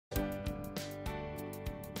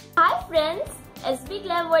Hi friends,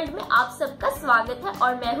 SBGLAM world में आप सबका स्वागत है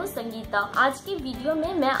और मैं हूँ संगीता। आज की वीडियो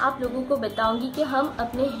में मैं आप लोगों को बताऊंगी कि हम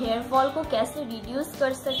अपने हेयर फॉल को कैसे रिड्यूस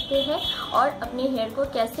कर सकते हैं और अपने हेयर को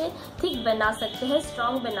कैसे थिक बना सकते हैं,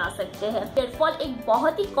 स्ट्रॉन्ग बना सकते हैं। हेयर फॉल एक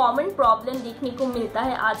बहुत ही कॉमन प्रॉब्लम देखने को मिलता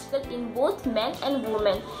है आजकल in both man and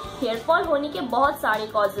women. Hair fall होने के बहुत सारे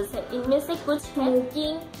कॉजेस हैं। इनमें से कुछ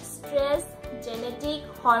smoking, stress, genetic,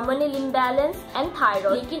 hormonal imbalance and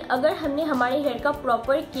thyroid. लेकिन अगर हमने हमारे हेयर का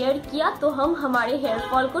प्रॉपर केयर किया तो हम हमारे हेयर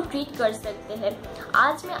फॉल को ट्रीट कर सकते हैं।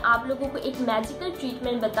 आज मैं आप लोगों को एक मैजिकल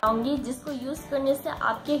ट्रीटमेंट बताऊंगी जिसको यूज करने से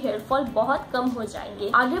आपके हेयर फॉल बहुत कम हो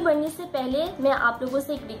जाएंगे। आगे बढ़ने से पहले मैं आप लोगों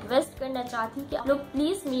से एक रिक्वेस्ट करना चाहती हूँ कि आप लोग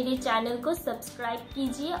प्लीज मेरे चैनल को सब्सक्राइब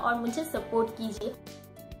कीजिए और मुझे सपोर्ट कीजिए।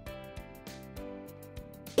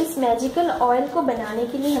 इस मैजिकल ऑयल को बनाने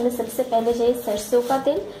के लिए हमें सबसे पहले चाहिए सरसों का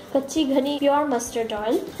तेल, कच्ची घनी प्योर मस्टर्ड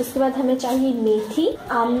ऑयल। इसके बाद हमें चाहिए मेथी,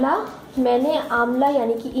 आंवला। मैंने आंवला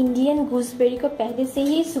यानी कि इंडियन गूसबेरी को पहले से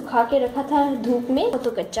ही सुखा के रखा था धूप में,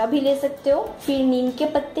 तो कच्चा भी ले सकते हो। फिर नीम के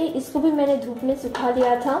पत्ते, इसको भी मैंने धूप में सुखा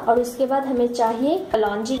लिया था। और उसके बाद हमें चाहिए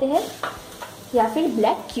कलौंजी है या फिर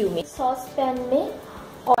ब्लैक क्यूमिन। सॉस पैन में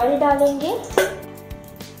ऑयल डालेंगे।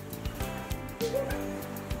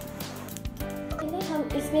 हम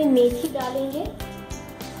इसमें मेथी डालेंगे,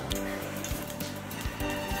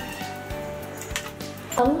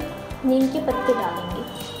 हम नीम के पत्ते डालेंगे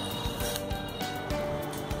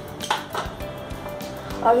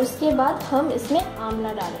और उसके बाद हम इसमें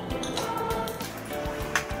आंवला डालेंगे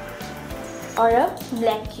और अब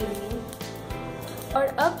ब्लैक क्यूमिन। और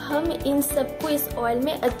अब हम इन सबको इस ऑयल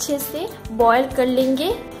में अच्छे से बॉईल कर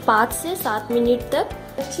लेंगे 5 से 7 मिनट तक।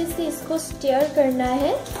 अच्छे से इसको स्टीयर करना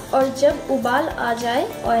है और जब उबाल आ जाए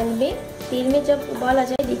ऑयल में, तेल में जब उबाल आ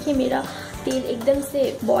जाए, देखिए मेरा तेल एकदम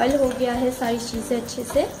से बॉईल हो गया है, सारी चीजें अच्छे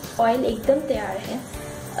से, ऑयल एकदम तैयार है।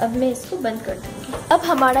 अब मैं इसको बंद कर दूंगी। अब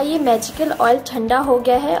हमारा ये मैजिकल ऑयल ठंडा हो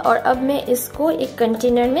गया है और अब मैं इसको एक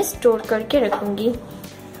कंटेनर में स्टोर करके रखूंगी।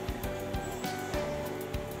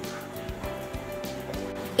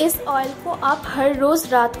 इस ऑयल को आप हर रोज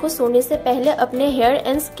रात को सोने से पहले अपने हेयर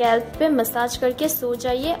एंड स्कैल्प पे मसाज करके सो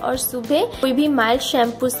जाइए और सुबह कोई भी माइल्ड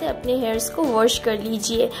शैम्पू से अपने हेयर्स को वॉश कर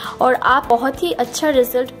लीजिए और आप बहुत ही अच्छा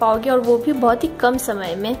रिजल्ट पाओगे और वो भी बहुत ही कम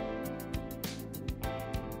समय में।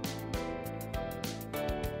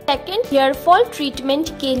 सेकेंड, हेयर फॉल ट्रीटमेंट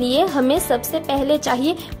के लिए हमें सबसे पहले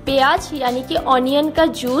चाहिए प्याज यानी कि ऑनियन का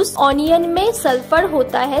जूस। ऑनियन में सल्फर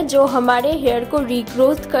होता है जो हमारे हेयर को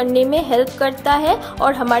रीग्रोथ करने में हेल्प करता है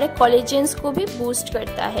और हमारे कोलेजन्स को भी बूस्ट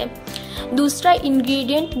करता है। दूसरा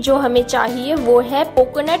इंग्रेडिएंट जो हमें चाहिए वो है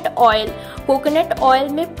कोकोनट ऑयल। कोकोनट ऑयल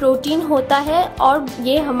में प्रोटीन होता है और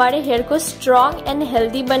ये हमारे हेयर को स्ट्रॉन्ग एंड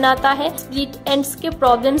हेल्दी बनाता है। स्प्लिट एंड्स के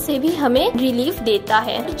प्रॉब्लम से भी हमें रिलीफ देता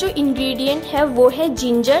है। जो इंग्रेडिएंट है वो है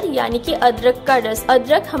जिंजर यानी कि अदरक का रस।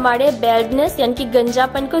 अदरक हमारे बाल्डनेस यानी कि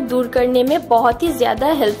गंजापन को दूर करने में बहुत ही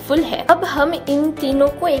ज्यादा हेल्पफुल है। अब हम इन तीनों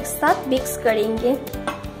को एक साथ मिक्स करेंगे।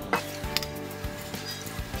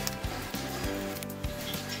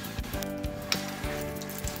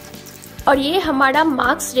 और ये हमारा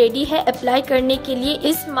मास्क रेडी है अप्लाई करने के लिए।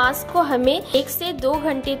 इस मास्क को हमें 1 से 2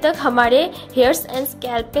 घंटे तक हमारे हेयर्स एंड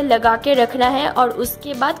स्कैल्प पे लगा के रखना है और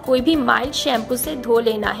उसके बाद कोई भी माइल्ड शैम्पू से धो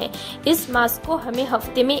लेना है। इस मास्क को हमें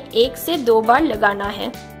हफ्ते में 1 से 2 बार लगाना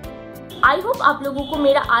है। आई होप आप लोगों को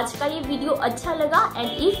मेरा आज का ये वीडियो अच्छा लगा एंड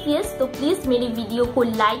इफ यस तो प्लीज मेरी वीडियो को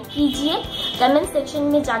लाइक कीजिए। कमेंट सेक्शन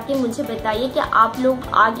में जाके मुझे बताइए कि आप लोग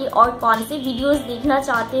आगे और कौन से वीडियोस देखना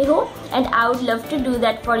चाहते हो and I would love to do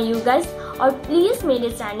that for you guys. और प्लीज मेरे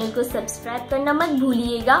चैनल को सब्सक्राइब करना मत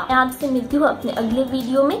भूलिएगा। मैं आपसे मिलती हूँ अपने अगले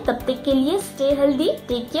वीडियो में। तब तक के लिए stay healthy,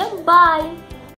 take care, bye.